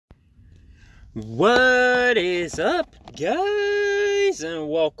What is up, guys, and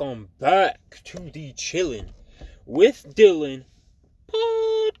welcome back to the Chillin' with Dylan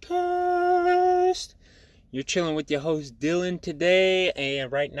podcast. You're chilling with your host Dylan today,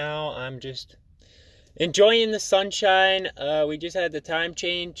 and right now I'm just enjoying the sunshine. We just had the time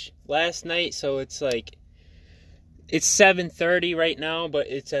change last night, so it's 7:30 right now, but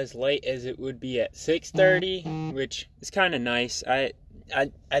it's as late as it would be at 6:30, which is kind of nice. I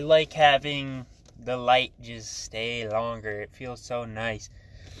like having the light just stay longer. It feels so nice.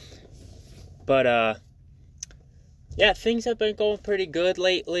 But yeah, things have been going pretty good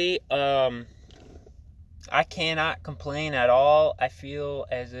lately. I cannot complain at all. I feel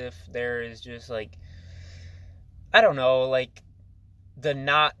as if there is just I don't know, the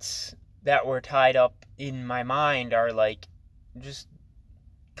knots that were tied up in my mind are just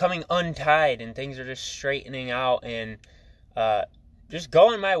coming untied, and things are just straightening out and just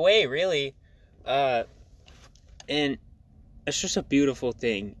going my way, really. And it's just a beautiful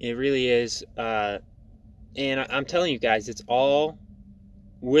thing. It really is. And I'm telling you guys, it's all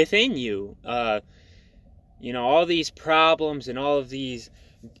within you. All these problems and all of these,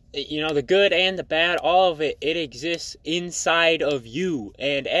 the good and the bad, all of it exists inside of you.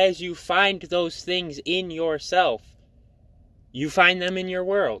 And as you find those things in yourself, you find them in your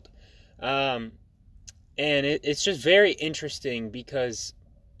world. And it's just very interesting because,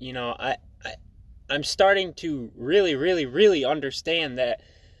 I'm starting to really, really, really understand that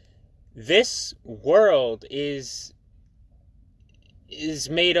this world is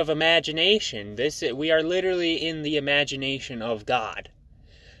made of imagination. We are literally in the imagination of God.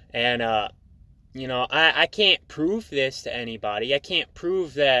 And, I can't prove this to anybody. I can't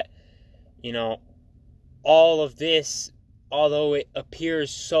prove that, all of this, although it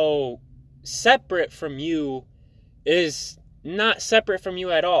appears so separate from you, is not separate from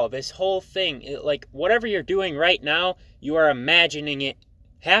you at all. This whole thing, whatever you're doing right now, you are imagining it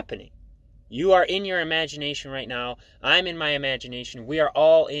happening. You are in your imagination right now. I'm in my imagination. We are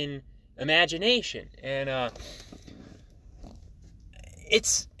all in imagination. And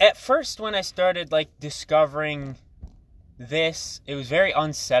it's at first when I started discovering this, it was very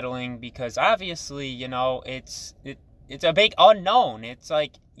unsettling because obviously, it's a big unknown. It's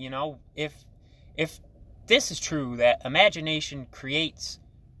if this is true, that imagination creates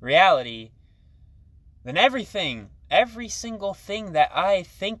reality, then every single thing that I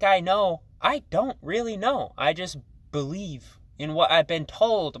think I know, I don't really know. I just believe in what I've been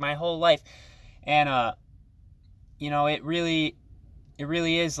told my whole life. And, it really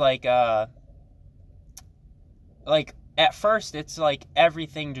is at first it's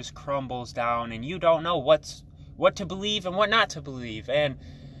everything just crumbles down and you don't know what to believe and what not to believe. And,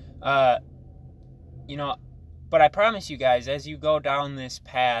 but I promise you guys, as you go down this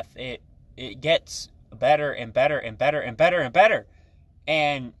path, it gets better and better and better and better and better.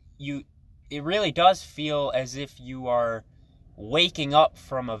 And it really does feel as if you are waking up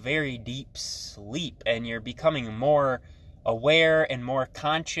from a very deep sleep and you're becoming more aware and more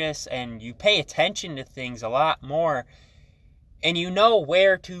conscious, and you pay attention to things a lot more, and you know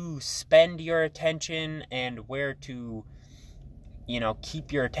where to spend your attention and where to,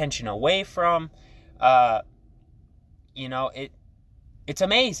 keep your attention away from. It's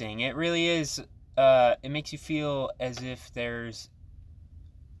amazing. It really is. It makes you feel as if there's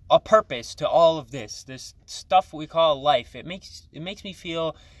a purpose to all of this stuff we call life. It makes me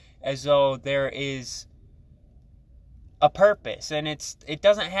feel as though there is a purpose, and it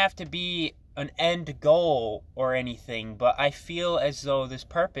doesn't have to be an end goal or anything, but I feel as though this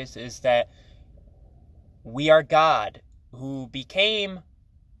purpose is that we are God who became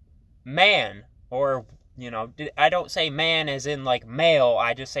man, or I don't say man as in male,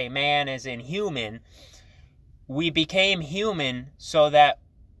 I just say man as in human. We became human so that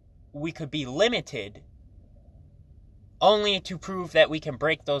we could be limited, only to prove that we can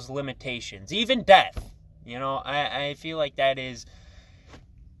break those limitations, even death. I feel like that is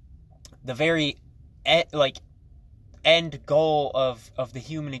the very end goal of the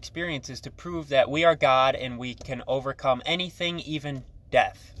human experience, is to prove that we are God and we can overcome anything, even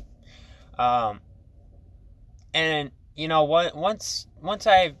death. And when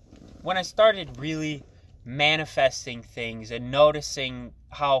I started really manifesting things and noticing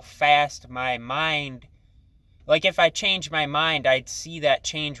how fast my mind, if I changed my mind, I'd see that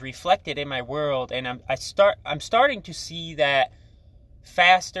change reflected in my world, and I'm starting to see that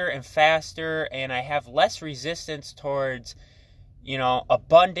faster and faster, and I have less resistance towards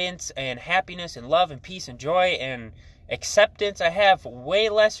abundance and happiness and love and peace and joy and acceptance. I have way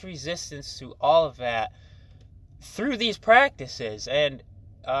less resistance to all of that through these practices. And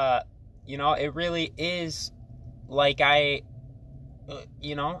it really is like heaven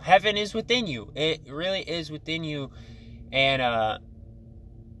is within you. It really is within you. And,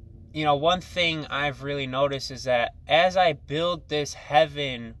 one thing I've really noticed is that as I build this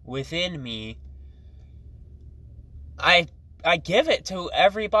heaven within me, I give it to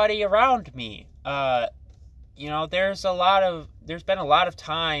everybody around me. There's been a lot of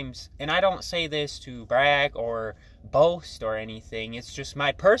times, and I don't say this to brag or boast or anything, it's just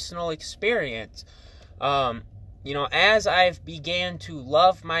my personal experience. As I've began to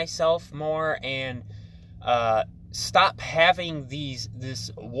love myself more and stop having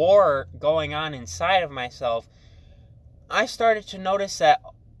this war going on inside of myself, I started to notice that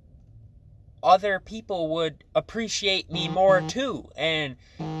other people would appreciate me more too. And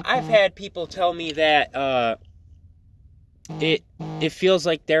I've had people tell me that it feels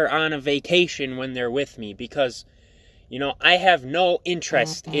like they're on a vacation when they're with me, because I have no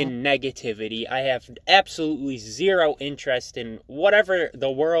interest in negativity. I have absolutely zero interest in whatever the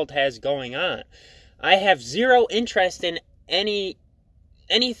world has going on. I have zero interest in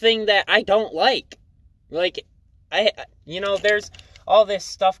anything that I don't like. Like, there's all this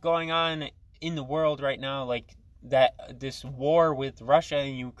stuff going on in the world right now, like this war with Russia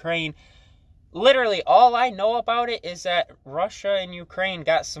and Ukraine. Literally, all I know about it is that Russia and Ukraine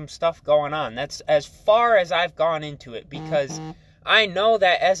got some stuff going on. That's as far as I've gone into it, because I know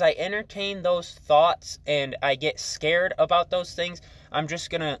that as I entertain those thoughts and I get scared about those things, I'm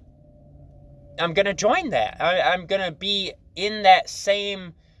gonna join that. I'm gonna be in that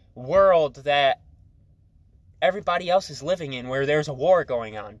same world that everybody else is living in, where there's a war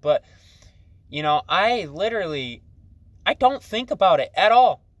going on. But I don't think about it at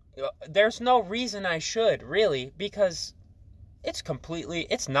all. There's no reason I should, really, because it's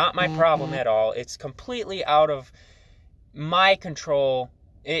not my problem at all. It's completely out of my control.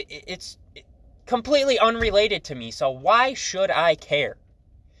 It's completely unrelated to me. So why should I care?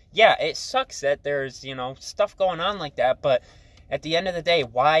 Yeah, it sucks that there's, stuff going on like that, but at the end of the day,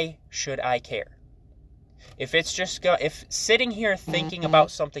 why should I care? If it's just if sitting here thinking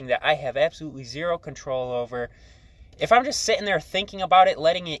about something that I have absolutely zero control over, if I'm just sitting there thinking about it,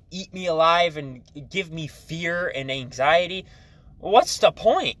 letting it eat me alive and give me fear and anxiety, what's the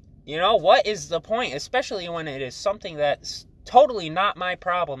point? What is the point? Especially when it is something that's totally not my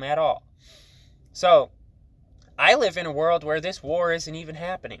problem at all. So, I live in a world where this war isn't even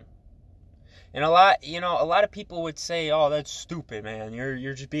happening. And a lot of people would say, "Oh, that's stupid, man.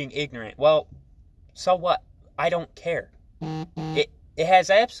 You're just being ignorant." Well, so what? I don't care. It has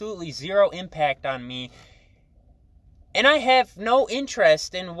absolutely zero impact on me. And I have no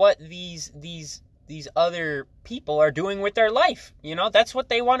interest in what these other people are doing with their life. That's what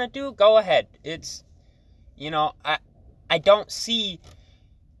they want to do. Go ahead. It's, I don't see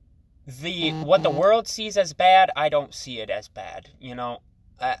what the world sees as bad. I don't see it as bad.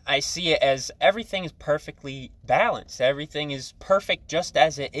 I see it as everything is perfectly balanced. Everything is perfect just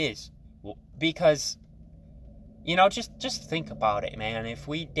as it is. Because, just think about it, man. If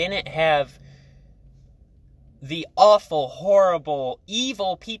we didn't have the awful, horrible,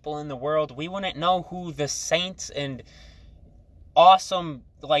 evil people in the world, we wouldn't know who the saints and awesome,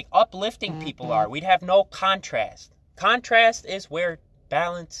 uplifting people are. We'd have no contrast. Contrast is where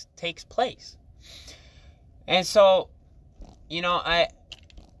balance takes place. And so, I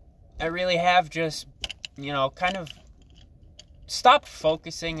really have just, kind of stopped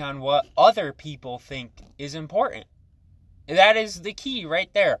focusing on what other people think is important. That is the key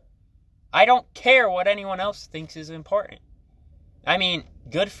right there. I don't care what anyone else thinks is important. I mean,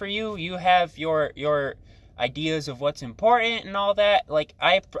 good for you. You have your ideas of what's important and all that.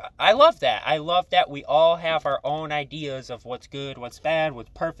 I love that. I love that we all have our own ideas of what's good, what's bad, what's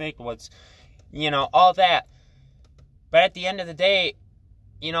perfect, what's, all that. But at the end of the day,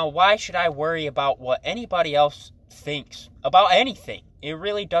 why should I worry about what anybody else thinks about anything? It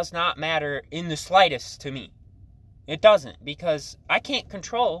really does not matter in the slightest to me. It doesn't, because I can't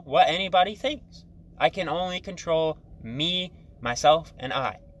control what anybody thinks. I can only control me, myself, and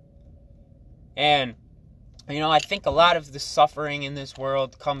I. And, I think a lot of the suffering in this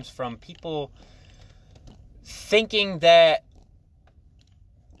world comes from people thinking that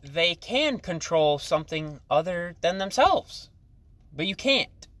they can control something other than themselves. But you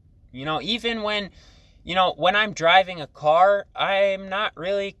can't. Even when I'm driving a car, I'm not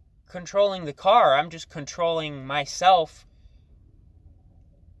really controlling the car. I'm just controlling myself.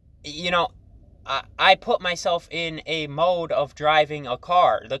 I put myself in a mode of driving a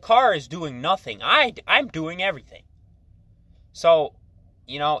car. The car is doing nothing. I'm doing everything. So,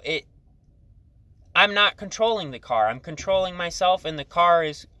 I'm not controlling the car. I'm controlling myself, and the car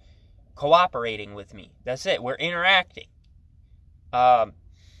is cooperating with me. That's it. We're interacting. And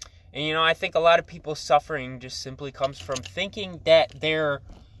I think a lot of people's suffering just simply comes from thinking that there's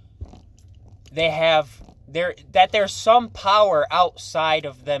some power outside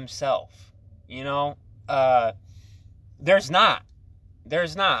of themselves. There's not.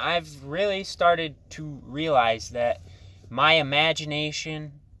 I've really started to realize that my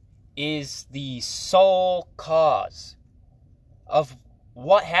imagination is the sole cause of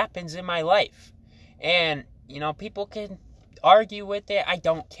what happens in my life. And, people can argue with it. I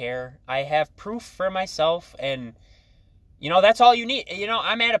don't care. I have proof for myself, and, that's all you need.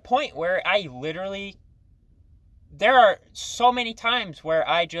 I'm at a point where I literally, there are so many times where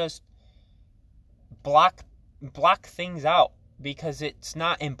I just block things out because it's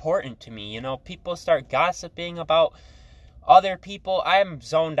not important to me. People start gossiping about other people. I'm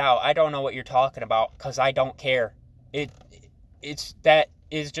zoned out. I don't know what you're talking about because I don't care. That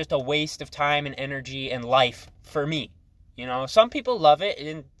is just a waste of time and energy and life for me. Some people love it,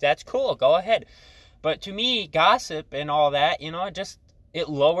 and that's cool. Go ahead. But to me, gossip and all that, it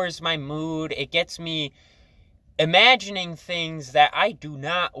lowers my mood. It gets me imagining things that I do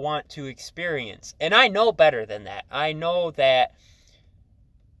not want to experience. And I know better than that. I know that,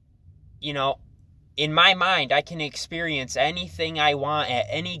 in my mind, I can experience anything I want at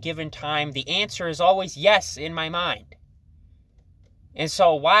any given time. The answer is always yes in my mind. And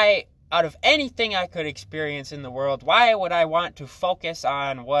so why, out of anything I could experience in the world, why would I want to focus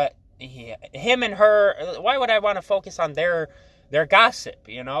on what him and her, why would I want to focus on their gossip?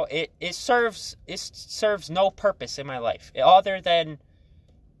 It serves no purpose in my life other than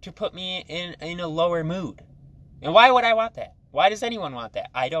to put me in a lower mood. And why would I want that? Why does anyone want that?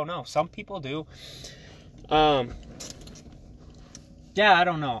 I don't know. Some people do. I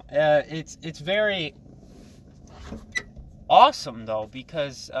don't know. It's very awesome though,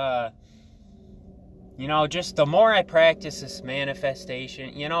 because just the more I practice this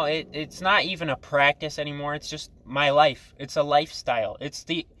manifestation, it's not even a practice anymore. It's just my life. It's a lifestyle. It's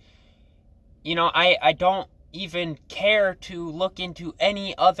I don't even care to look into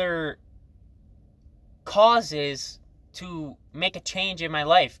any other causes to make a change in my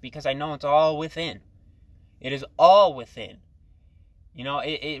life because I know it's all within. It is all within.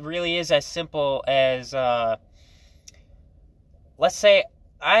 It really is as simple as, let's say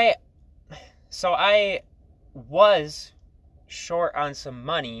I was short on some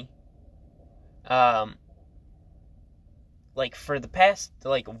money, for the past,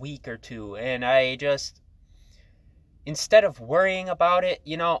 week or two, and I just, instead of worrying about it,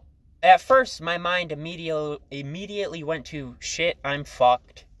 at first my mind immediately went to, shit, I'm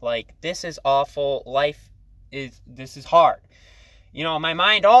fucked, this is awful, this is hard. My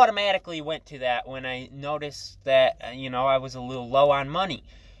mind automatically went to that when I noticed that, I was a little low on money.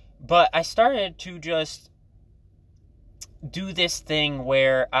 But I started to just do this thing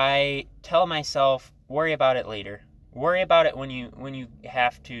where I tell myself, worry about it later. Worry about it when you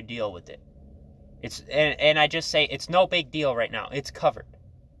have to deal with it. And I just say, it's no big deal right now. It's covered.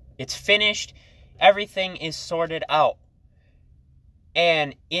 It's finished. Everything is sorted out.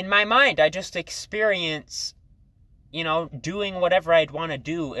 And in my mind, I just experience, doing whatever I'd want to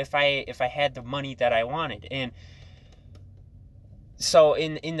do if I had the money that I wanted. And so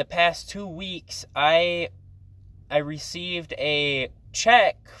in the past 2 weeks, I received a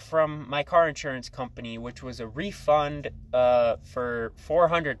check from my car insurance company, which was a refund for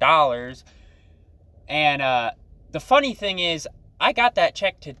 $400. And the funny thing is, I got that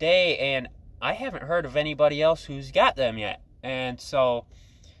check today, and I haven't heard of anybody else who's got them yet. And so,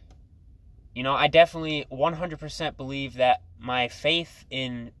 I definitely 100% believe that my faith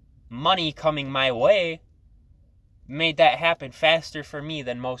in money coming my way made that happen faster for me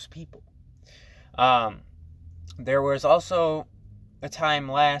than most people. There was also a time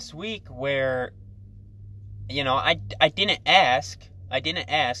last week where, I didn't ask,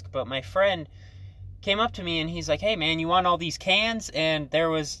 but my friend came up to me and he's like, hey man, you want all these cans? And there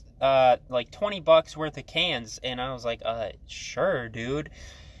was $20 worth of cans, and I was like, sure, dude.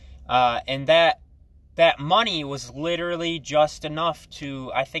 And that money was literally just enough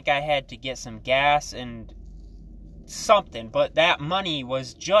to, I think I had to get some gas and something, but that money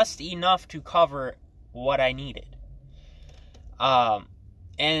was just enough to cover what I needed. And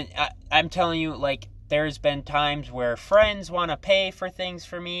I'm telling you, there's been times where friends want to pay for things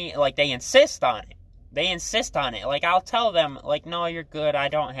for me, they insist on it. I'll tell them, no, you're good, I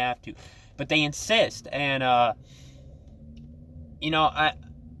don't have to. But they insist. And,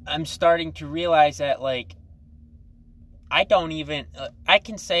 I'm starting to realize that, I don't even, I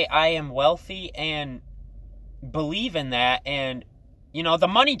can say I am wealthy and believe in that and the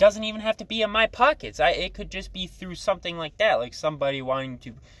money doesn't even have to be in my pockets. It could just be through something like that, like somebody wanting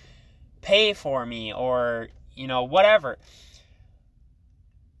to pay for me or, whatever.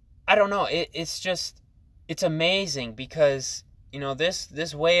 I don't know. It's amazing because,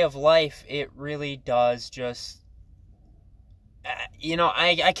 this way of life, it really does just,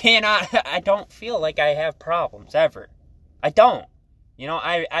 I don't feel like I have problems ever. I don't.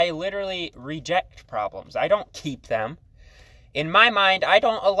 I literally reject problems. I don't keep them. In my mind, I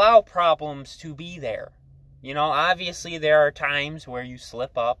don't allow problems to be there. Obviously there are times where you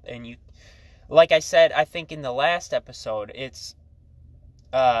slip up and like I said, I think in the last episode, it's,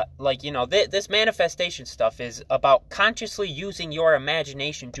 this manifestation stuff is about consciously using your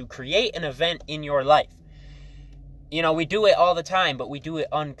imagination to create an event in your life. We do it all the time, but we do it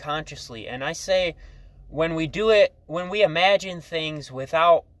unconsciously. And I say, when we imagine things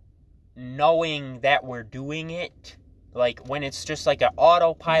without knowing that we're doing it, like when it's just like an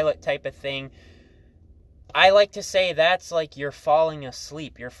autopilot type of thing, I like to say that's like you're falling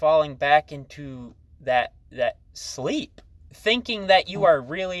asleep. You're falling back into that sleep, thinking that you are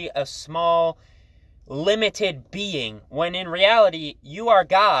really a small, limited being, when in reality, you are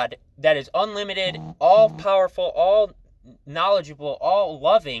God that is unlimited, all-powerful, all knowledgeable, all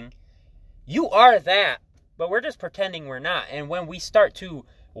loving. You are that, but we're just pretending we're not. And when we start to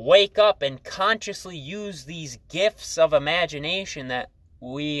wake up and consciously use these gifts of imagination that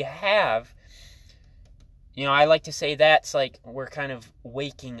we have, I like to say that's like we're kind of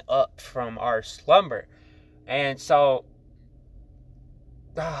waking up from our slumber. And so,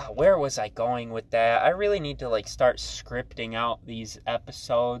 where was I going with that? I really need to start scripting out these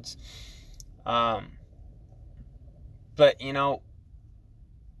episodes. But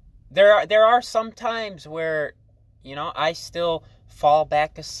there are some times where I still fall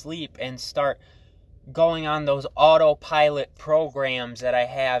back asleep and start going on those autopilot programs that I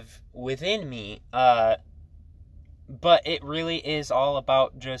have within me. But it really is all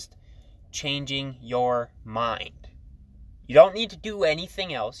about just changing your mind. You don't need to do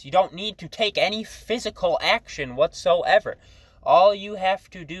anything else. You don't need to take any physical action whatsoever. All you have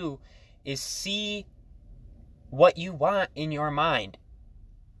to do is see what you want in your mind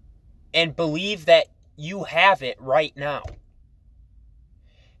and believe that you have it right now.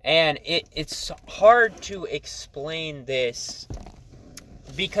 And it's hard to explain this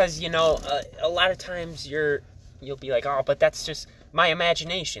because, a lot of times you'll be like, oh, but that's just my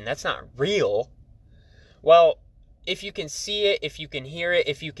imagination. That's not real. Well, if you can see it, if you can hear it,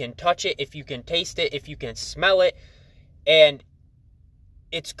 if you can touch it, if you can taste it, if you can smell it, and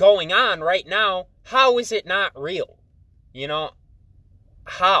it's going on right now, how is it not real?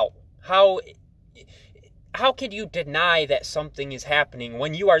 How could you deny that something is happening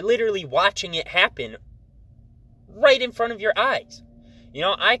when you are literally watching it happen right in front of your eyes?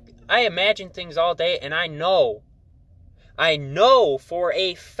 I imagine things all day, and I know for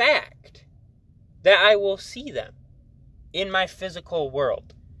a fact that I will see them in my physical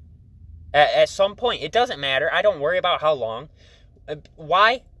world at some point. It doesn't matter. I don't worry about how long.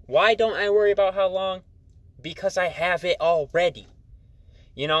 Why don't I worry about how long? Because I have it already.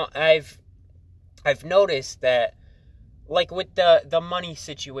 I've noticed that, like with the money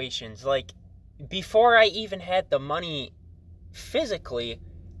situations, like before I even had the money physically,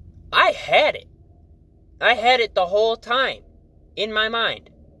 I had it. I had it the whole time in my mind.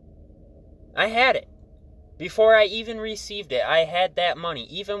 I had it. Before I even received it, I had that money.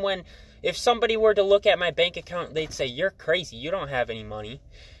 Even if somebody were to look at my bank account, they'd say, you're crazy, you don't have any money.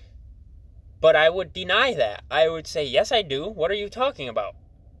 But I would deny that. I would say, yes, I do. What are you talking about?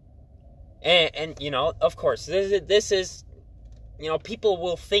 And of course, this is, people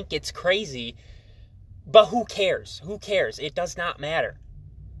will think it's crazy, but who cares? Who cares? It does not matter.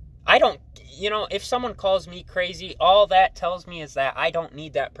 I don't, if someone calls me crazy, all that tells me is that I don't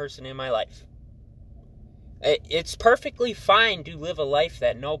need that person in my life. It's perfectly fine to live a life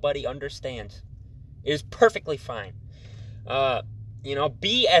that nobody understands. It is perfectly fine.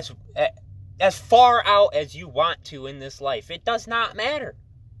 Be as far out as you want to in this life. It does not matter.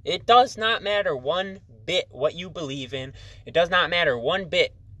 It does not matter one bit what you believe in. It does not matter one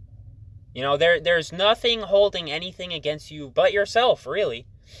bit. There's nothing holding anything against you but yourself, really.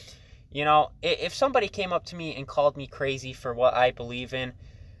 If somebody came up to me and called me crazy for what I believe in,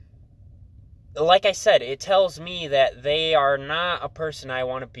 like I said, it tells me that they are not a person I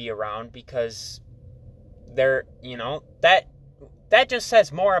want to be around, because they're, that just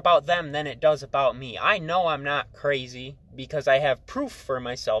says more about them than it does about me. I know I'm not crazy because I have proof for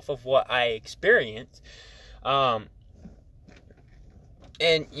myself of what I experience. And,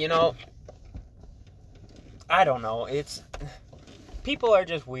 I don't know. people are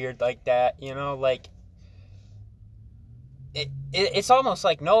just weird like that, like it's almost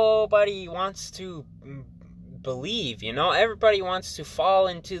like nobody wants to believe, everybody wants to fall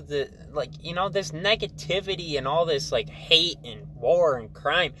into the, this negativity and all this, hate and war and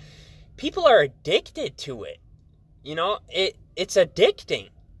crime. People are addicted to it, it's addicting,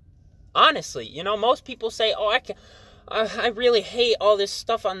 honestly. Most people say, oh, I really hate all this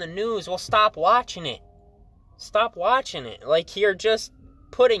stuff on the news. Well, stop watching it. You're just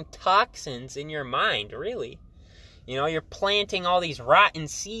putting toxins in your mind, really. You're planting all these rotten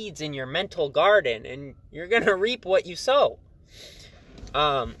seeds in your mental garden, and you're going to reap what you sow.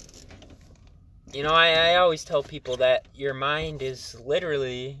 I always tell people that your mind is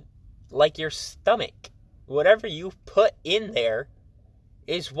literally like your stomach. Whatever you put in there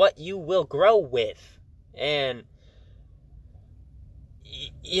is what you will grow with. And,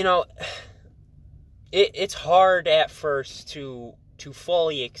 it's hard at first to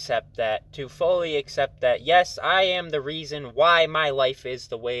fully accept that, yes, I am the reason why my life is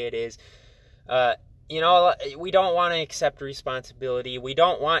the way it is. We don't want to accept responsibility. We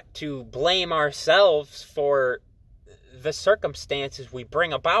don't want to blame ourselves for the circumstances we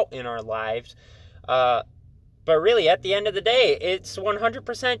bring about in our lives. But really, at the end of the day, it's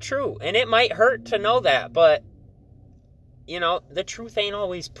 100% true. And it might hurt to know that, but, the truth ain't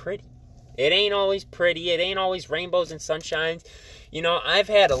always pretty. It ain't always pretty. It ain't always rainbows and sunshines. I've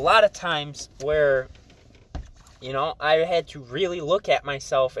had a lot of times where, I had to really look at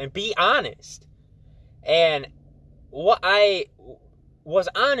myself and be honest. And what I was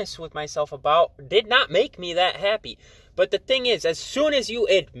honest with myself about did not make me that happy. But the thing is, as soon as you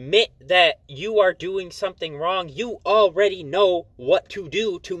admit that you are doing something wrong, you already know what to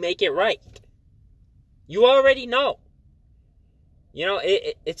do to make it right. You already know.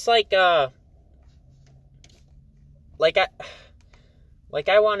 It's like I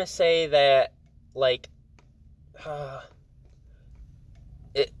want to say that,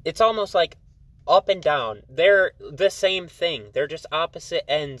 it's almost like up and down. They're the same thing. They're just opposite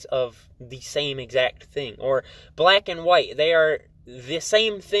ends of the same exact thing. Or black and white. They are the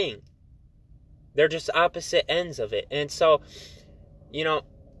same thing. They're just opposite ends of it. And so,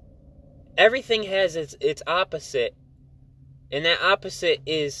 everything has its opposite. And that opposite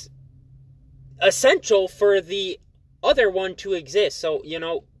is essential for the other one to exist. So,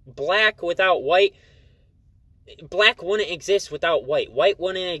 black without white, black wouldn't exist without white. White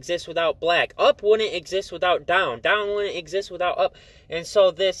wouldn't exist without black. Up wouldn't exist without down. Down wouldn't exist without up. And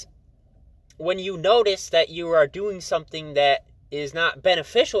so when you notice that you are doing something that is not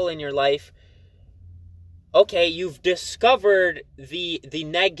beneficial in your life, okay, you've discovered the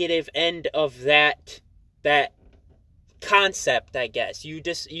negative end of that concept, I guess.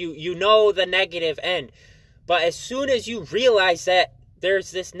 You know the negative end. But as soon as you realize that there's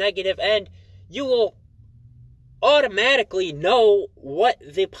this negative end, you will automatically know what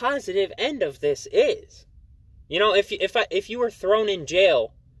the positive end of this is. If you were thrown in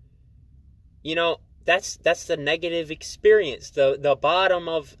jail, that's the negative experience. The bottom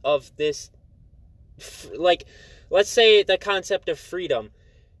of this, let's say the concept of freedom.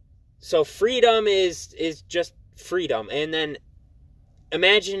 So freedom is just freedom, and then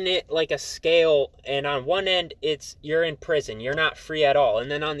imagine it like a scale, and on one end you're in prison, you're not free at all,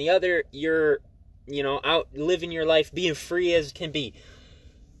 and then on the other you're out living your life, being free as can be.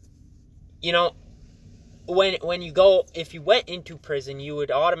 If you went into prison, you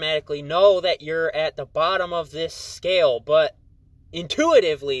would automatically know that you're at the bottom of this scale, but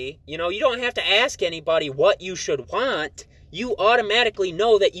intuitively, you don't have to ask anybody what you should want. You automatically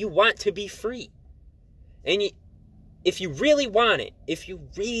know that you want to be free. And if you really want it,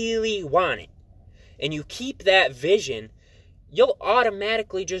 and you keep that vision, you'll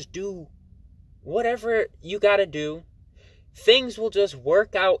automatically just do whatever you gotta do. Things will just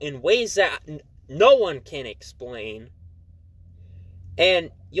work out in ways that no one can explain,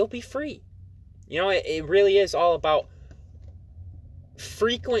 and you'll be free. It really is all about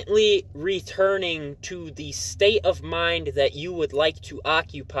frequently returning to the state of mind that you would like to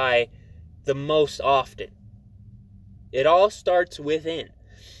occupy the most often. It all starts within.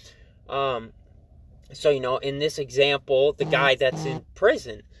 So, in this example, the guy that's in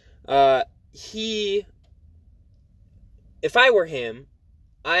prison, if I were him,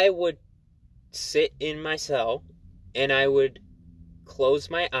 I would sit in my cell, and I would close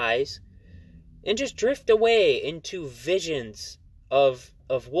my eyes, and just drift away into visions of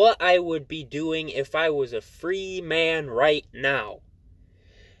what I would be doing if I was a free man right now.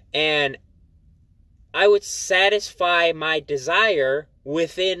 And I would satisfy my desire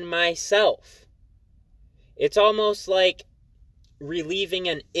within myself. It's almost like relieving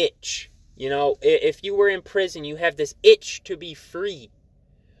an itch. You know, if you were in prison, you have this itch to be free.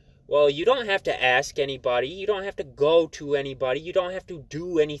 Well, you don't have to ask anybody. You don't have to go to anybody. You don't have to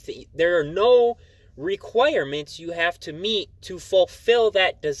do anything. There are no requirements you have to meet to fulfill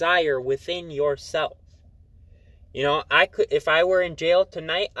that desire within yourself. You know, if I were in jail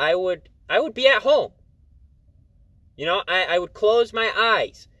tonight, I would be at home. You know, I would close my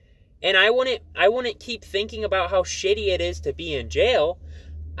eyes, and I wouldn't keep thinking about how shitty it is to be in jail.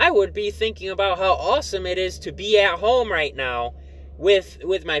 I would be thinking about how awesome it is to be at home right now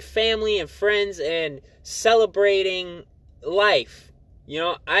with my family and friends and celebrating life. You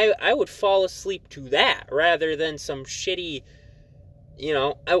know, I would fall asleep to that rather than some shitty, you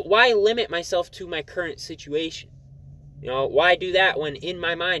know, why limit myself to my current situation? You know, why do that when in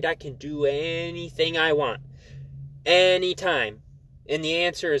my mind I can do anything I want, anytime? And the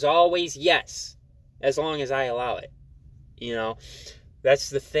answer is always yes, as long as I allow it. You know,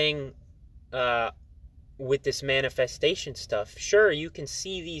 that's the thing with this manifestation stuff. Sure, you can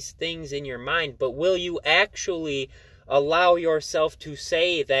see these things in your mind, but will you actually allow yourself to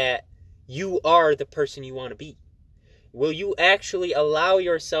say that you are the person you want to be? Will you actually allow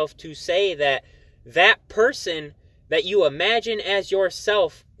yourself to say that that person that you imagine as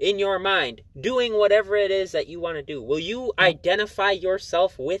yourself in your mind, doing whatever it is that you want to do, will you identify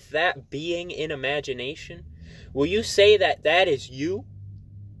yourself with that being in imagination? Will you say that that is you?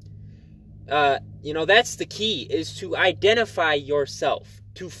 You know, that's the key, is to identify yourself,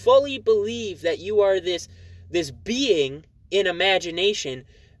 to fully believe that you are this being in imagination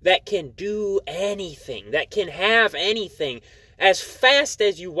that can do anything, that can have anything as fast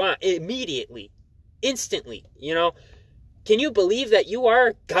as you want, immediately, instantly. You know, can you believe that you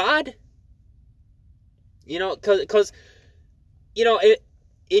are God? You know, because you know,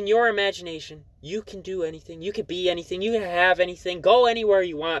 in your imagination, you can do anything, you can be anything, you can have anything, go anywhere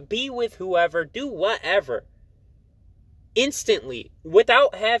you want, be with whoever, do whatever, instantly,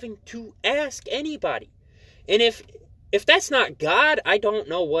 without having to ask anybody. And if that's not God, I don't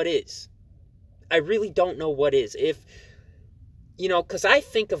know what is. I really don't know what is. If, you know, because I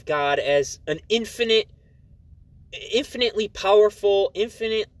think of God as an infinitely powerful,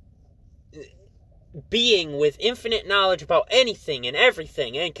 infinite being with infinite knowledge about anything and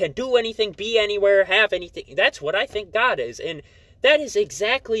everything, and can do anything, be anywhere, have anything. That's what I think God is. And that is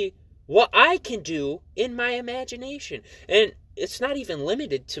exactly what I can do in my imagination. And it's not even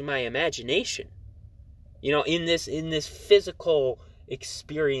limited to my imagination. You know, in this physical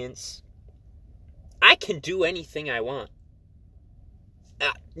experience, I can do anything I want.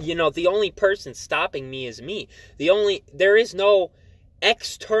 You know, the only person stopping me is me. There is no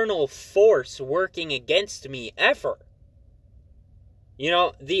external force working against me ever. You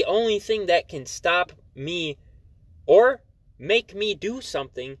know, the only thing that can stop me or make me do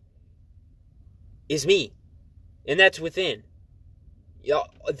something is me. And that's within. You know,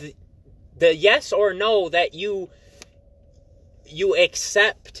 the yes or no that you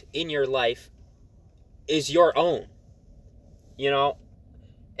accept in your life is your own. You know,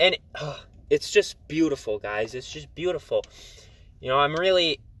 and it's just beautiful, guys. It's just beautiful. You know, I'm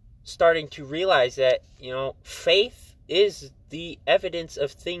really starting to realize that, you know, faith is the evidence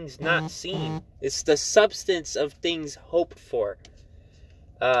of things not seen. It's the substance of things hoped for.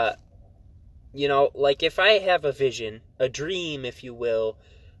 You know, like if I have a vision, a dream, if you will,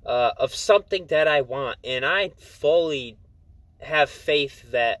 of something that I want, and I fully have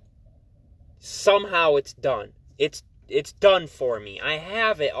faith that somehow it's done. It's done for me. I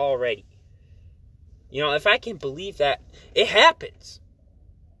have it already. You know, if I can believe that, it happens.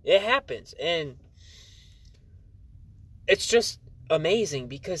 It happens. And it's just amazing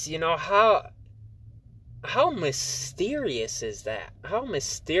because, you know, how mysterious is that? How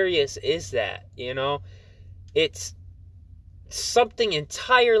mysterious is that? You know, it's something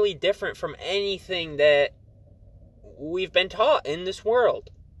entirely different from anything that we've been taught in this world.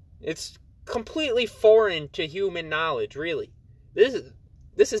 It's completely foreign to human knowledge, really. This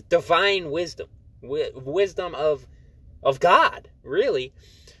is divine wisdom. Wisdom of God, really.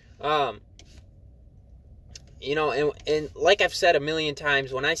 You know, and like I've said a million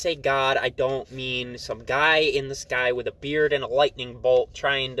times, when I say God, I don't mean some guy in the sky with a beard and a lightning bolt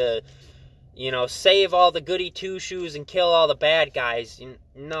trying to, you know, save all the goody two-shoes and kill all the bad guys.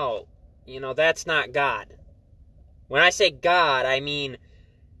 No, you know, that's not God. When I say God, I mean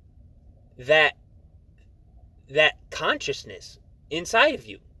that consciousness inside of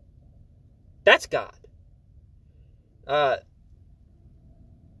you. That's God. Yeah,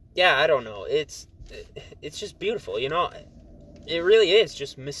 I don't know. It's just beautiful, you know. It really is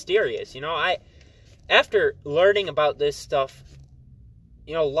just mysterious, you know. After learning about this stuff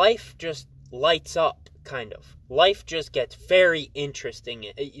life just lights up, kind of. Life just gets very interesting.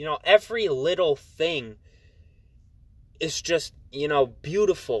 Every little thing is just,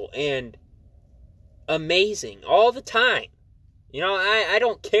 beautiful and amazing all the time. I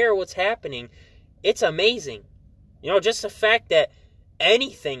don't care what's happening. It's amazing. Just the fact that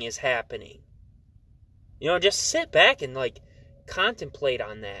anything is happening. Just sit back and, contemplate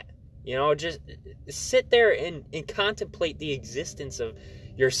on that. Just sit there and contemplate the existence of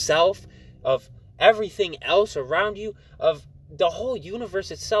yourself, of everything else around you, of the whole universe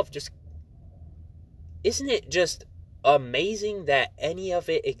itself. Just, isn't it just amazing that any of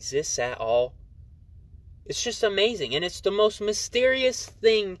it exists at all? It's just amazing, and it's the most mysterious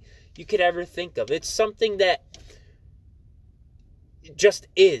thing you could ever think of. It's something that just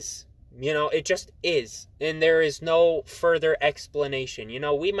is. It just is. And there is no further explanation.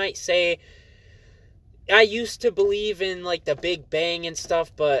 We might say, I used to believe in, the Big Bang and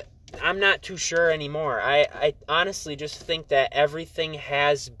stuff, but I'm not too sure anymore. I honestly just think that everything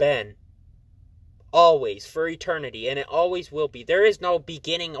has been. Always, for eternity, and it always will be. There is no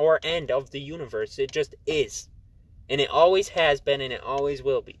beginning or end of the universe. It just is. And it always has been, and it always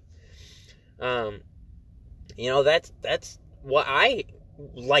will be. That's what I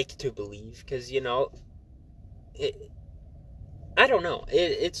like to believe, because, I don't know.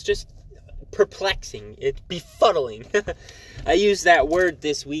 It's just perplexing. It's befuddling. I used that word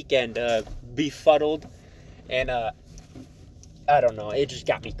this weekend, befuddled, and, I don't know, it just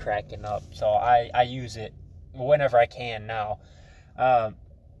got me cracking up, so I use it whenever I can now. I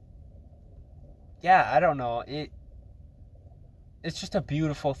don't know, it's just a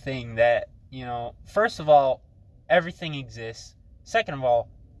beautiful thing that, first of all, everything exists. Second of all,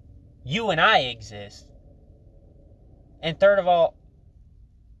 you and I exist. And third of all,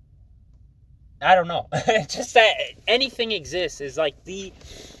 I don't know, just that anything exists is the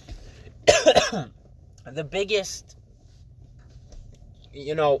the biggest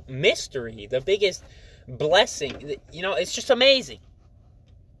mystery, the biggest blessing. It's just amazing.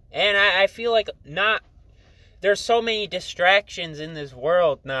 And I feel like there's so many distractions in this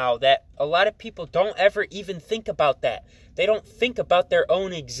world now that a lot of people don't ever even think about that. They don't think about their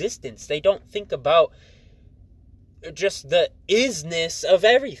own existence. They don't think about just the isness of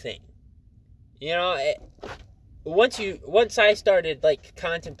everything. Once I started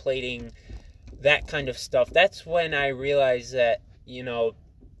contemplating that kind of stuff, that's when I realized that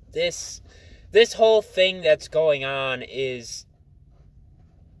this whole thing that's going on is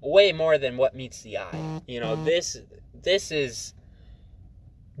way more than what meets the eye. This is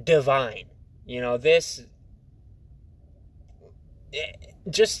divine. This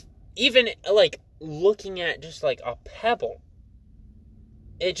just, even looking at just a pebble,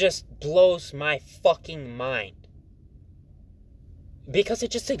 it just blows my fucking mind, because it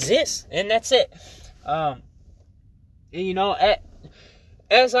just exists, and that's it.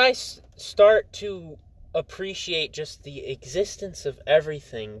 As I start to appreciate just the existence of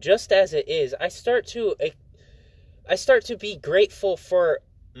everything, just as it is, I start to be grateful for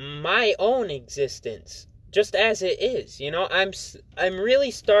my own existence, just as it is. I'm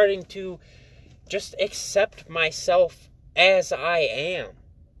really starting to just accept myself as I am.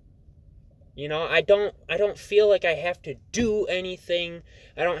 I don't feel like I have to do anything.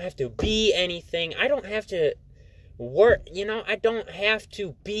 I don't have to be anything. I don't have to work, I don't have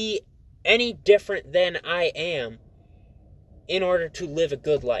to be any different than I am in order to live a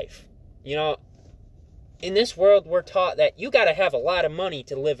good life. In this world, we're taught that you gotta have a lot of money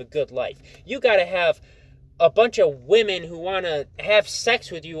to live a good life. You gotta have a bunch of women who want to have sex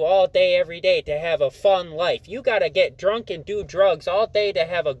with you all day, every day, to have a fun life. You gotta get drunk and do drugs all day to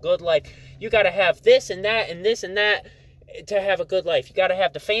have a good life. You gotta have this and that and this and that to have a good life. You gotta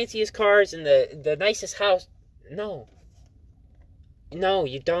have the fanciest cars and the nicest house. No,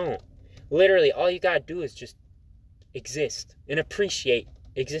 you don't. Literally, all you gotta do is just exist and appreciate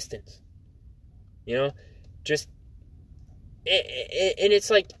existence. Just, and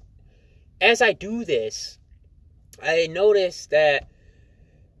it's as I do this, I notice that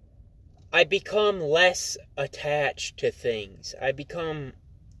I become less attached to things. I become,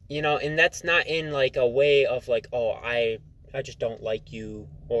 and that's not in a way of oh, I just don't like you,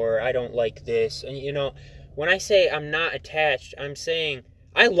 or I don't like this. And when I say I'm not attached, I'm saying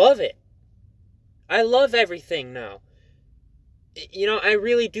I love it. I love everything now. I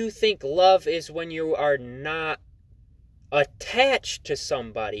really do think love is when you are not attached to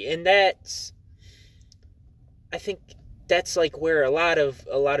somebody. And I think that's where a lot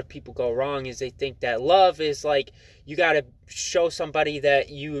of people go wrong, is they think that love is you got to show somebody that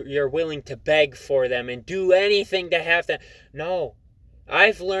you're willing to beg for them and do anything to have them. No.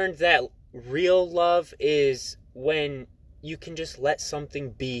 I've learned that real love is when you can just let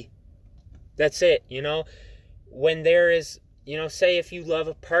something be. That's it, when there is, say if you love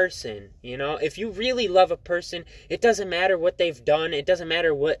a person, if you really love a person, it doesn't matter what they've done, it doesn't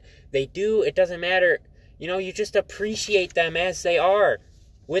matter what they do, it doesn't matter, you just appreciate them as they are,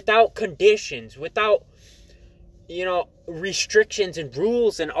 without conditions, without, restrictions and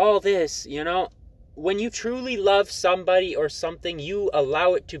rules and all this, when you truly love somebody or something, you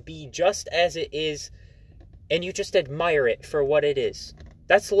allow it to be just as it is, and you just admire it for what it is.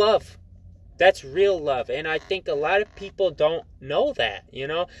 That's love. That's real love. And I think a lot of people don't know that,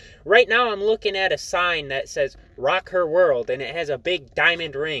 Right now I'm looking at a sign that says Rock Her World, and it has a big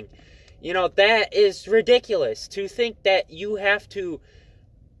diamond ring. That is ridiculous to think that you have to,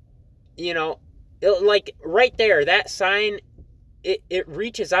 like right there, that sign, it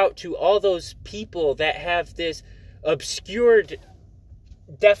reaches out to all those people that have this obscured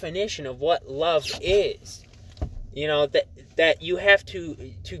definition of what love is. That you have to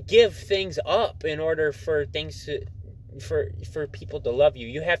give things up in order for things to, for people to love you.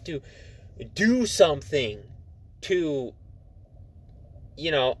 You have to do something to,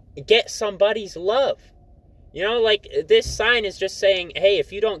 get somebody's love. Like this sign is just saying, hey,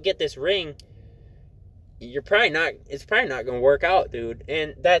 if you don't get this ring, it's probably not going to work out, dude.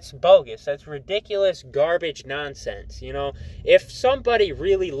 And that's bogus. That's ridiculous garbage nonsense. If somebody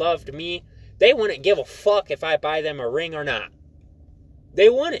really loved me, they wouldn't give a fuck if I buy them a ring or not. They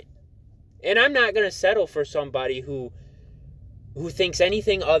wouldn't. And I'm not going to settle for somebody who thinks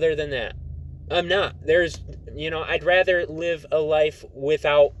anything other than that. I'm not. I'd rather live a life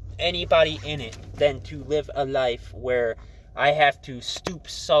without anybody in it than to live a life where I have to stoop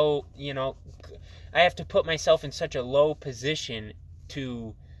so, I have to put myself in such a low position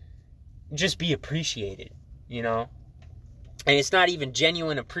to just be appreciated, And it's not even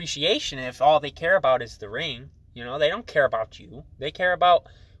genuine appreciation if all they care about is the ring. They don't care about you. They care about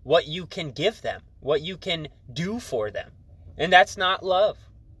what you can give them, what you can do for them. And that's not love.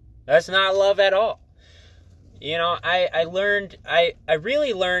 That's not love at all. I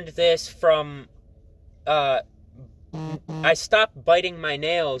really learned this from, I stopped biting my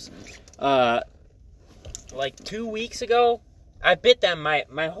nails, like 2 weeks ago. I bit them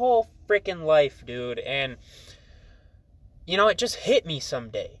my whole freaking life, dude. And it just hit me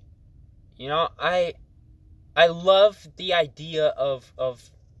someday. I love the idea of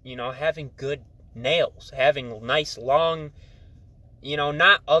having good nails, having nice, long,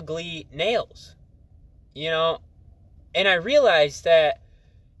 not ugly nails, and I realized that,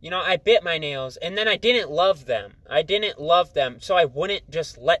 I bit my nails, and then I didn't love them. So I wouldn't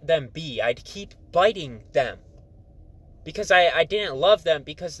just let them be. I'd keep biting them because I didn't love them,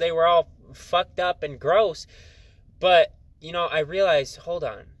 because they were all fucked up and gross. But I realized, hold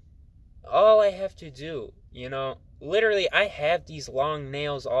on, all I have to do, literally, I have these long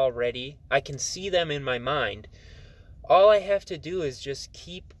nails already. I can see them in my mind. All I have to do is just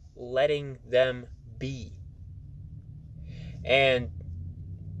keep letting them be. And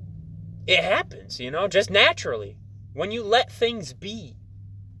it happens, just naturally. When you let things be,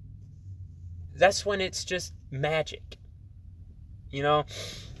 that's when it's just magic.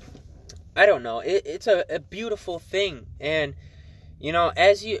 I don't know. It's a beautiful thing. And,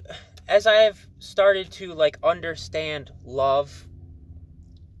 as I have started to, understand love,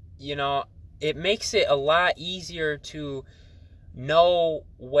 it makes it a lot easier to know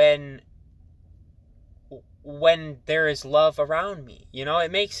when there is love around me.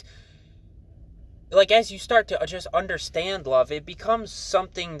 It makes, as you start to just understand love, it becomes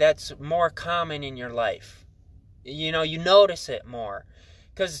something that's more common in your life. You notice it more.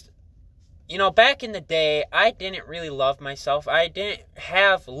 Because, back in the day, I didn't really love myself. I didn't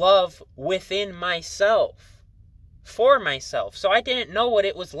have love within myself, for myself. So I didn't know what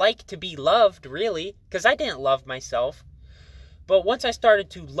it was like to be loved, really, because I didn't love myself. But once I started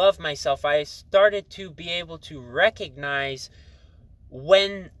to love myself, I started to be able to recognize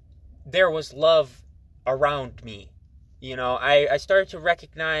when there was love around me. I started to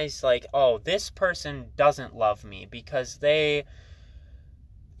recognize, oh, this person doesn't love me because they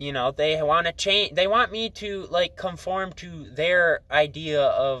want to change. They want me to, conform to their idea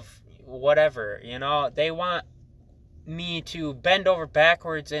of whatever, They want me to bend over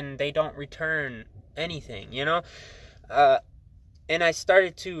backwards and they don't return anything, And I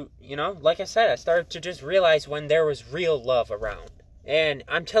started to, like I said, I started to just realize when there was real love around. And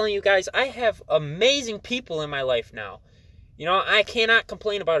I'm telling you guys, I have amazing people in my life now. I cannot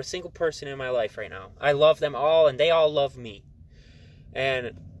complain about a single person in my life right now. I love them all, and they all love me.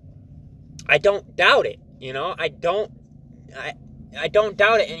 And I don't doubt it, I don't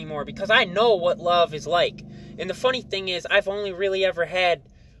doubt it anymore because I know what love is like. And the funny thing is, I've only really ever had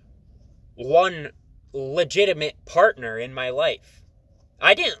one legitimate partner in my life.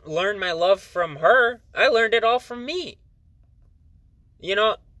 I didn't learn my love from her. I learned it all from me. You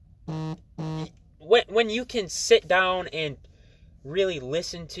know, when you can sit down and really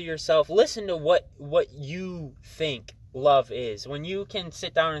listen to yourself, listen to what you think love is, when you can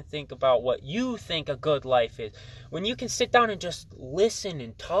sit down and think about what you think a good life is, when you can sit down and just listen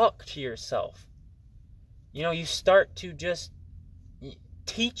and talk to yourself, you start to just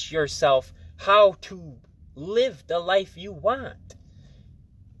teach yourself how to live the life you want.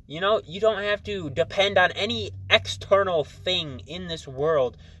 You don't have to depend on any external thing in this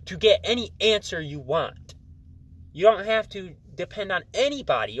world to get any answer you want. You don't have to depend on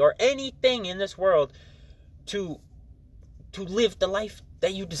anybody or anything in this world to live the life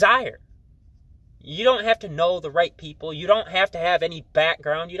that you desire. You don't have to know the right people. You don't have to have any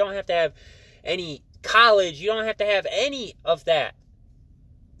background. You don't have to have any college. You don't have to have any of that.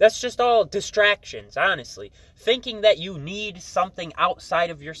 That's just all distractions, honestly. Thinking that you need something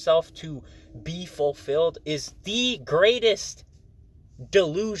outside of yourself to be fulfilled is the greatest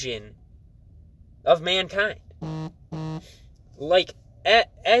delusion of mankind. Like,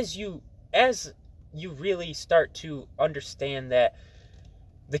 as you really start to understand that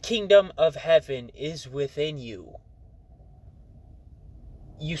the kingdom of heaven is within you,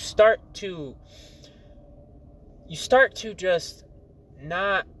 you start to just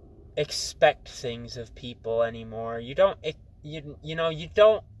not expect things of people anymore. You don't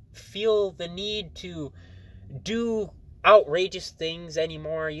feel the need to do outrageous things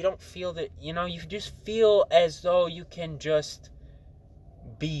anymore. You don't feel that, you just feel as though you can just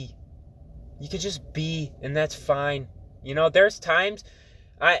be. You can just be, and that's fine. There's times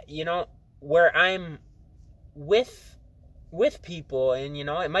where I'm with people and,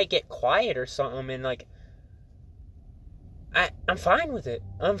 it might get quiet or something, and like, I'm fine with it.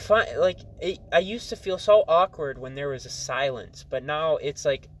 I'm fine. Like, I used to feel so awkward when there was a silence, but now it's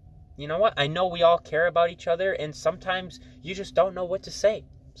like, you know what? I know we all care about each other, and sometimes you just don't know what to say.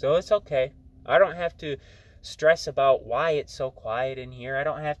 So it's okay. I don't have to stress about why it's so quiet in here. I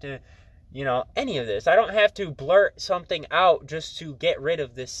don't have to, any of this. I don't have to blurt something out just to get rid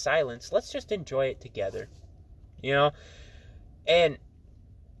of this silence. Let's just enjoy it together. And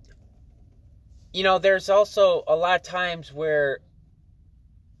there's also a lot of times where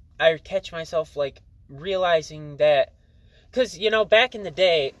I catch myself, like, realizing that, because, back in the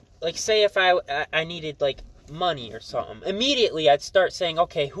day, like, say if I needed, like, money or something, immediately I'd start saying,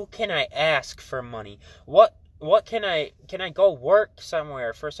 okay, who can I ask for money? What can I go work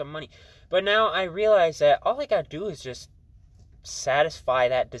somewhere for some money? But now I realize that all I gotta do is just satisfy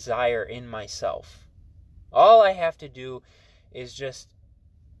that desire in myself. All I have to do is just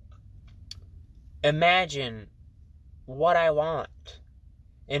imagine what I want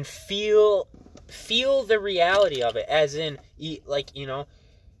and feel the reality of it, as in, like,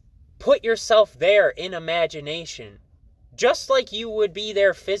 put yourself there in imagination, just like you would be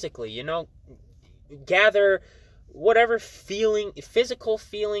there physically. Gather whatever physical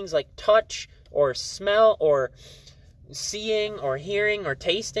feelings like touch or smell or seeing or hearing or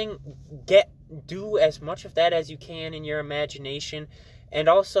tasting. Do as much of that as you can in your imagination. And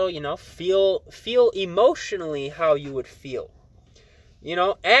also, feel emotionally how you would feel.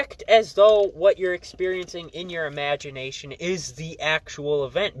 Act as though what you're experiencing in your imagination is the actual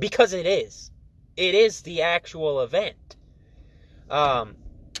event, because it is. It is the actual event.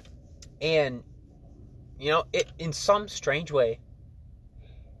 And, it, in some strange way,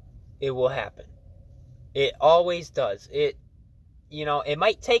 it will happen. It always does. It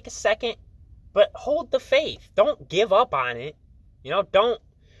might take a second, but hold the faith. Don't give up on it. Don't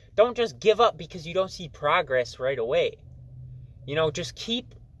just give up because you don't see progress right away. Just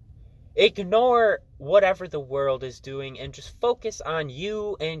ignore whatever the world is doing and just focus on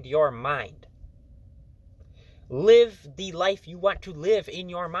you and your mind. Live the life you want to live in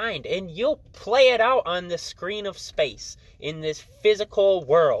your mind, and you'll play it out on the screen of space in this physical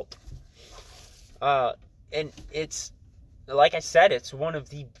world. And it's, like I said, it's one of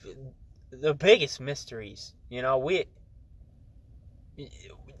the biggest mysteries.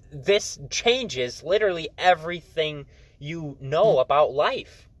 This changes literally everything you know about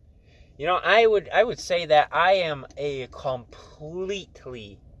life. I would say that I am a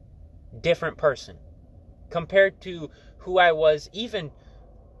completely different person compared to who I was even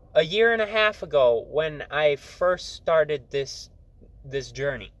a year and a half ago when I first started this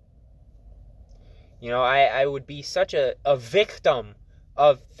journey. I would be such a victim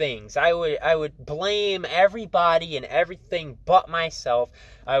of things. I would blame everybody and everything but myself.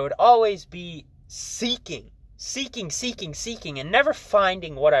 I would always be seeking, and never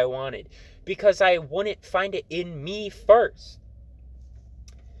finding what I wanted, because I wouldn't find it in me first.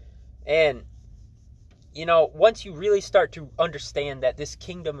 And, you know, once you really start to understand that this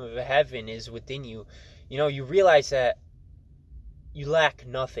kingdom of heaven is within you, you know, you realize that you lack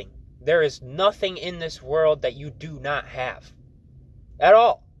nothing. There is nothing in this world that you do not have. At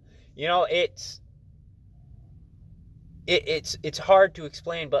all. You know, it's hard to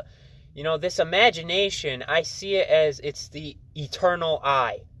explain, but, you know, this imagination, I see it as it's the eternal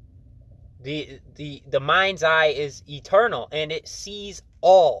eye. The mind's eye is eternal, and it sees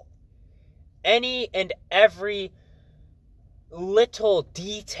all. Any and every little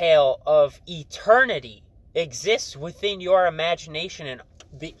detail of eternity exists within your imagination, and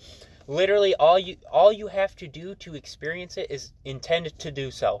literally all you have to do to experience it is intend to do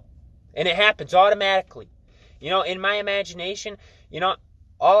so. And it happens automatically. You know, in my imagination, you know,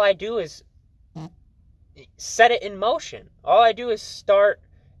 all I do is set it in motion. All I do is start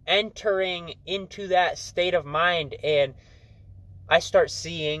entering into that state of mind, and I start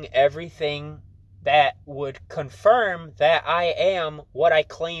seeing everything that would confirm that I am what I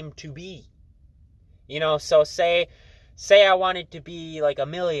claim to be. You know, so say I wanted to be like a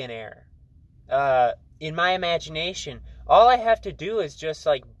millionaire. In my imagination, all I have to do is just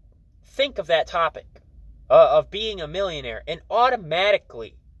like think of that topic of being a millionaire, and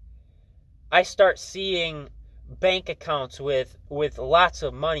automatically I start seeing bank accounts with lots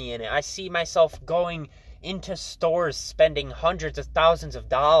of money in it. I see myself going into stores spending hundreds of thousands of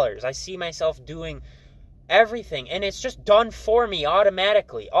dollars. I see myself doing everything, and it's just done for me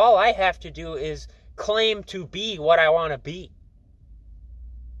automatically. All I have to do is claim to be what I want to be.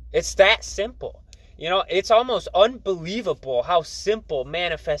 It's that simple. You know, it's almost unbelievable how simple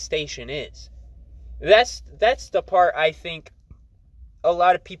manifestation is. That's the part I think a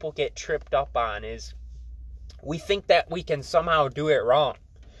lot of people get tripped up on, is we think that we can somehow do it wrong.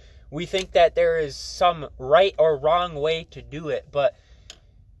 We think that there is some right or wrong way to do it, but,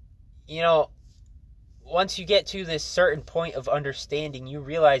 you know, once you get to this certain point of understanding, you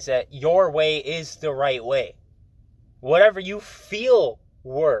realize that your way is the right way. Whatever you feel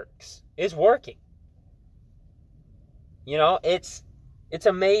works is working. You know, it's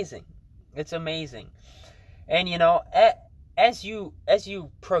amazing. It's amazing. And, you know, as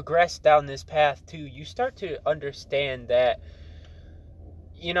you progress down this path too, you start to understand that,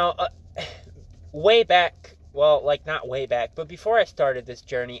 you know, way back, well, like not way back, but before I started this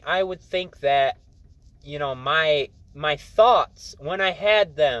journey, I would think that, you know, my thoughts, when I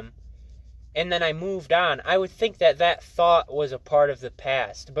had them and then I moved on, I would think that that thought was a part of the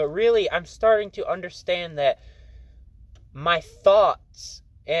past. But really, I'm starting to understand that my thoughts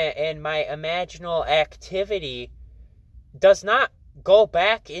and my imaginal activity does not go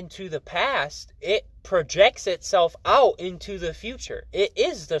back into the past. It projects itself out into the future. It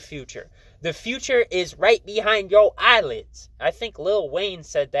is the future. The future is right behind your eyelids. I think Lil Wayne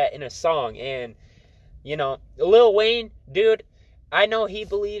said that in a song. And, you know, Lil Wayne, dude, I know he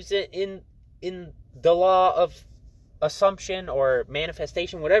believes in the law of assumption or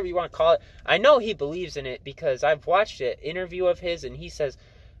manifestation, whatever you want to call it. I know he believes in it because I've watched an interview of his, and he says,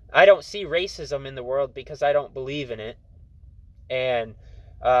 I don't see racism in the world because I don't believe in it. And,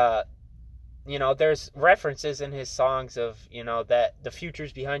 you know, there's references in his songs of, you know, that the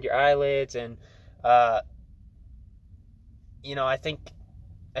future's behind your eyelids. And, you know, I think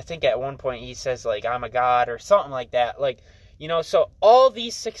at one point he says, like, I'm a god or something like that. Like, you know, so all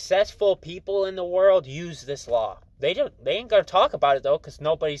these successful people in the world use this law. They ain't going to talk about it, though, because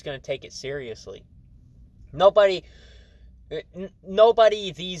nobody's going to take it seriously. Nobody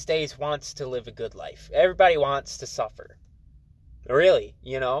these days wants to live a good life. Everybody wants to suffer. Really,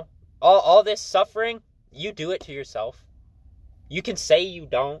 you know, all this suffering, you do it to yourself. You can say you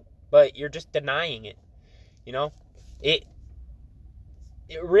don't, but you're just denying it. You know, it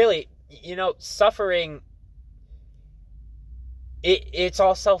really, you know, suffering, it's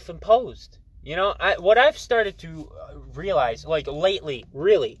all self-imposed. You know, what I've started to realize, like lately,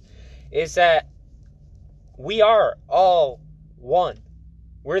 really, is that we are all one.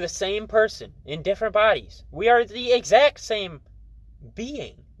 We're the same person in different bodies. We are the exact same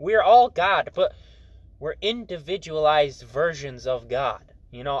being. We're all God, but we're individualized versions of God.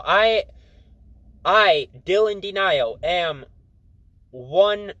 You know, I Dylan Denio, am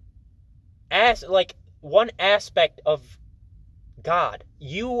one aspect of God.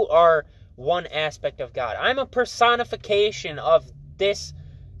 You are one aspect of God. I'm a personification of this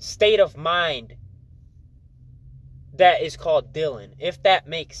state of mind that is called Dylan, if that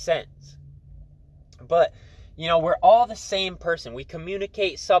makes sense. But, we're all the same person. We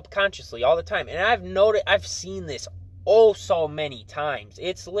communicate subconsciously all the time. And I've seen this oh so many times.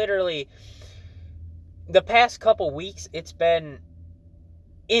 It's literally, the past couple weeks, it's been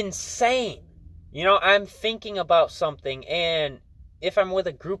insane. I'm thinking about something, and if I'm with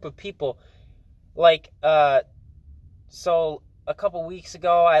a group of people, like, so a couple weeks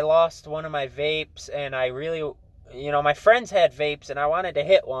ago, I lost one of my vapes, and I really, my friends had vapes, and I wanted to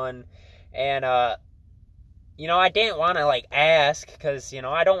hit one, and, I didn't want to, ask, because,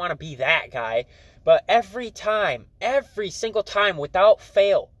 I don't want to be that guy, but every single time, without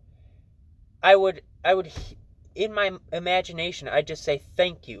fail, I would, in my imagination, I'd just say,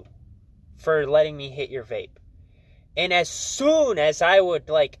 thank you for letting me hit your vape. And as soon as I would,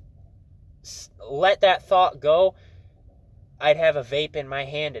 let that thought go, I'd have a vape in my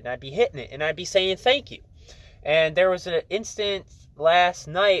hand, and I'd be hitting it, and I'd be saying thank you. And there was an instance last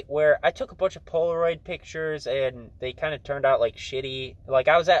night where I took a bunch of Polaroid pictures, and they kind of turned out, shitty.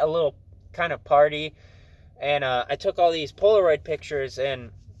 I was at a little kind of party, and I took all these Polaroid pictures,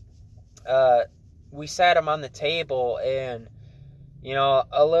 and we sat them on the table, and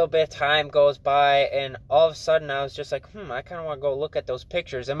a little bit of time goes by, and all of a sudden I was just like, I kind of want to go look at those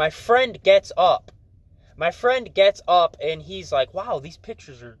pictures. And my friend gets up. And he's like, wow, these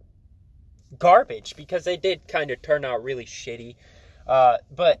pictures are garbage, because they did kind of turn out really shitty.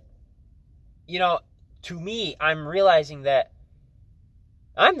 But, to me, I'm realizing that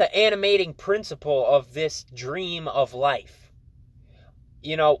I'm the animating principle of this dream of life.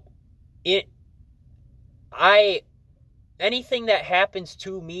 Anything that happens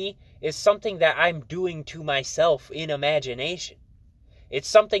to me is something that I'm doing to myself in imagination. It's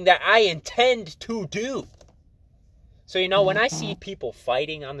something that I intend to do. So, when I see people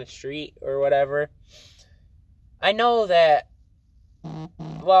fighting on the street or whatever, I know that,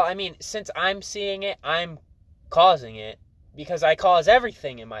 since I'm seeing it, I'm causing it, because I cause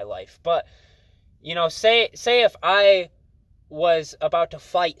everything in my life. But, say if I was about to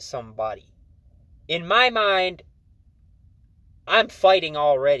fight somebody, in my mind, I'm fighting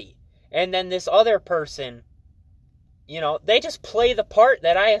already. And then this other person, they just play the part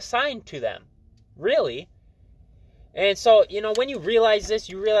that I assigned to them. Really. And so, when you realize this,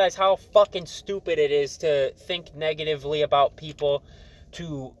 you realize how fucking stupid it is to think negatively about people,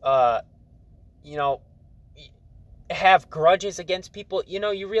 to, have grudges against people.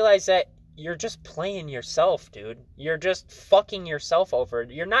 You realize that you're just playing yourself, dude. You're just fucking yourself over.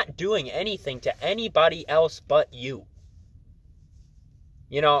 You're not doing anything to anybody else but you.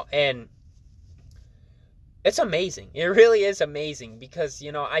 And it's amazing. It really is amazing, because,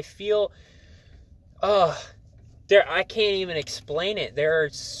 I feel, I can't even explain it. There are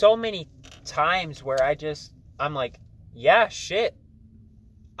so many times where I'm like, yeah, shit.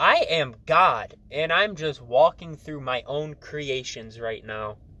 I am God, and I'm just walking through my own creations right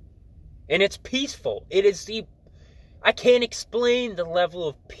now. And it's peaceful. I can't explain the level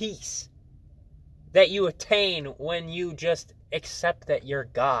of peace that you attain when you just accept that you're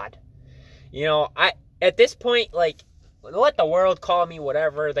God. At this point, let the world call me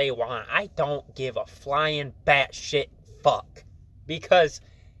whatever they want. I don't give a flying batshit fuck, because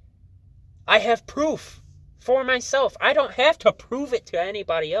I have proof for myself. I don't have to prove it to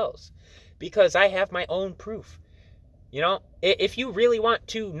anybody else, because I have my own proof. If you really want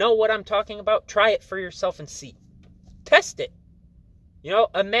to know what I'm talking about, try it for yourself and see. Test it.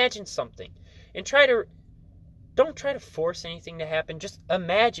 Imagine something, and don't try to force anything to happen. Just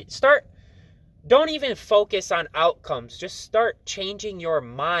imagine. Don't even focus on outcomes. Just start changing your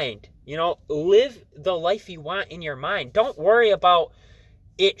mind. Live the life you want in your mind. Don't worry about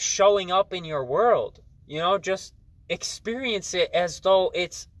it showing up in your world. Just experience it as though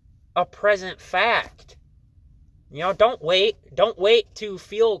it's a present fact. Don't wait to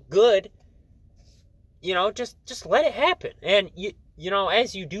feel good. Just let it happen. And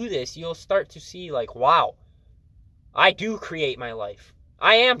as you do this, you'll start to see, wow, I do create my life.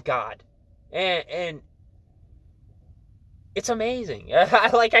 I am God. And it's amazing.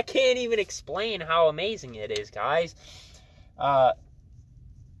 I can't even explain how amazing it is, guys.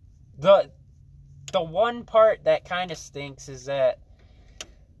 The one part that kind of stinks is that,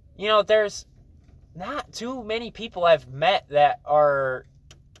 there's not too many people I've met that are,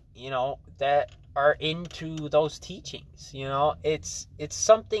 that are into those teachings. It's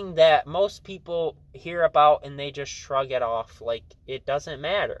something that most people hear about and they just shrug it off like it doesn't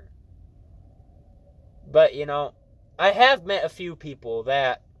matter. But, I have met a few people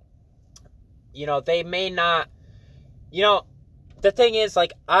that, they may not, the thing is,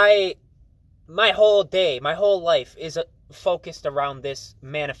 my whole day, my whole life is focused around this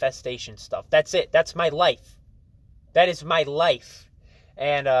manifestation stuff. That's it. That's my life. That is my life.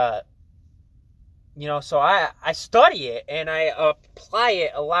 And, so I study it and I apply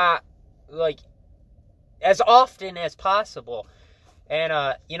it a lot, like, as often as possible. And,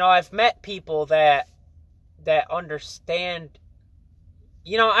 I've met people that understand.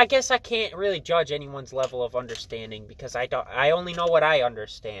 I guess I can't really judge anyone's level of understanding because I only know what I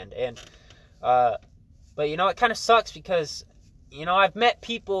understand. And, but it kind of sucks because, I've met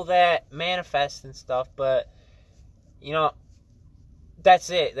people that manifest and stuff, but,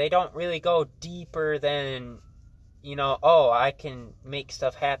 that's it. They don't really go deeper than, I can make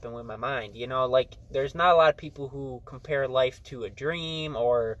stuff happen with my mind. Like, there's not a lot of people who compare life to a dream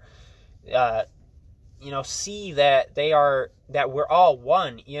or, see that that we're all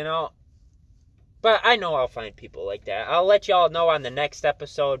one, But I know I'll find people like that. I'll let y'all know on the next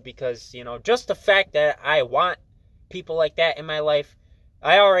episode because, just the fact that I want people like that in my life,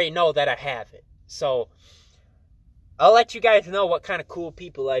 I already know that I have it. So, I'll let you guys know what kind of cool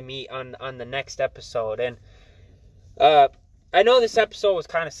people I meet on the next episode. And, I know this episode was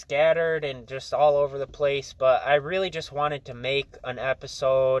kind of scattered and just all over the place, but I really just wanted to make an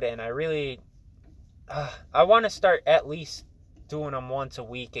episode, and I want to start at least doing them once a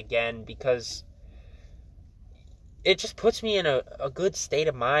week again because it just puts me in a good state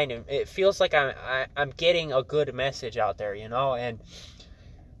of mind, and it feels like I'm getting a good message out there, and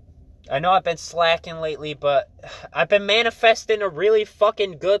I know I've been slacking lately, but I've been manifesting a really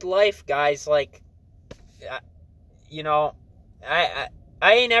fucking good life, guys. Like, I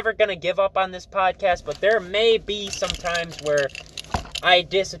ain't ever gonna give up on this podcast, but there may be some times where I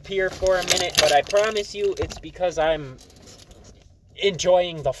disappear for a minute, but I promise you it's because I'm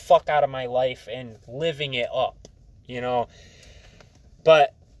enjoying the fuck out of my life and living it up,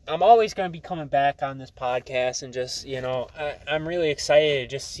 But I'm always going to be coming back on this podcast and just, I'm really excited to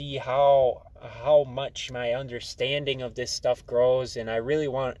just see how much my understanding of this stuff grows, and I really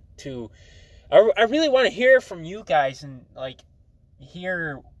want to hear from you guys and, like,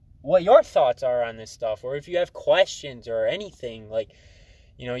 hear what your thoughts are on this stuff, or if you have questions or anything, like,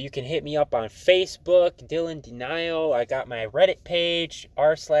 you can hit me up on Facebook, Dylan Denio. I got my Reddit page,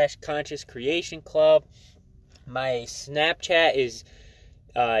 r/Conscious Creation Club. My Snapchat is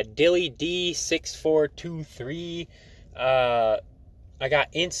DillyD6423. I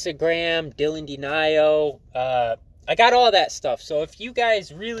got Instagram, Dylan Denio. I got all that stuff. So if you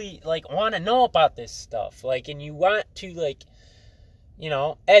guys really, like, want to know about this stuff, like, and you want to, like,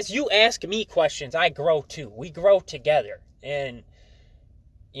 as you ask me questions, I grow too. We grow together. And,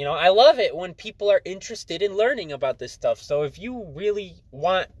 I love it when people are interested in learning about this stuff. So if you really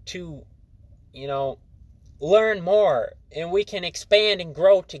want to, learn more and we can expand and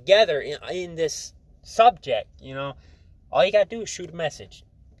grow together in this subject, all you got to do is shoot a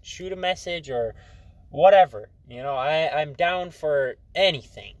message or whatever, I'm down for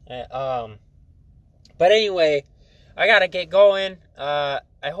anything. But anyway, I got to get going. I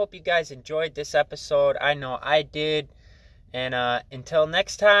hope you guys enjoyed this episode. I know I did. And until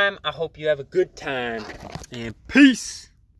next time, I hope you have a good time. And peace.